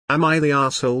Am I the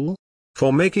arsehole?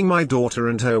 For making my daughter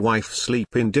and her wife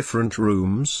sleep in different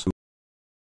rooms?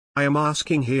 I am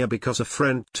asking here because a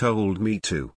friend told me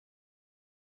to.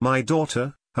 My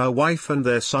daughter, her wife and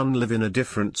their son live in a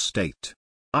different state.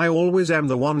 I always am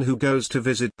the one who goes to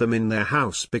visit them in their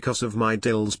house because of my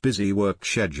Dill's busy work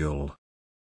schedule.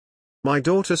 My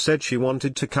daughter said she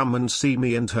wanted to come and see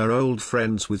me and her old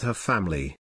friends with her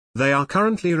family. They are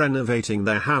currently renovating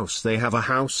their house. They have a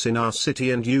house in our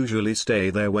city and usually stay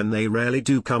there when they rarely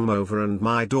do come over, and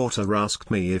my daughter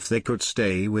asked me if they could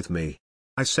stay with me.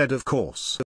 I said of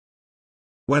course.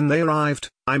 When they arrived,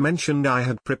 I mentioned I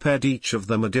had prepared each of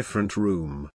them a different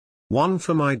room. One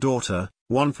for my daughter,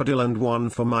 one for Dill and one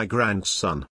for my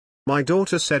grandson. My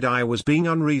daughter said I was being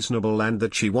unreasonable and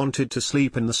that she wanted to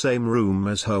sleep in the same room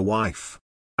as her wife.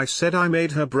 I said I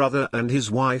made her brother and his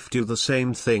wife do the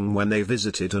same thing when they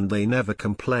visited and they never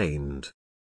complained.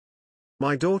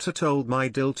 My daughter told my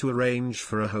Dill to arrange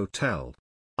for a hotel.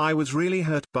 I was really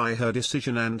hurt by her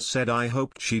decision and said I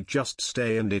hoped she'd just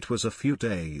stay, and it was a few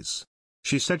days.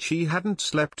 She said she hadn't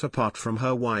slept apart from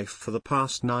her wife for the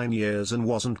past 9 years and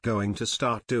wasn't going to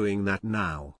start doing that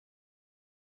now.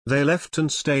 They left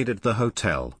and stayed at the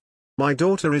hotel. My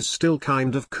daughter is still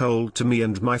kind of cold to me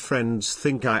and my friends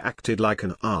think I acted like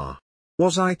an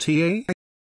Was I TA?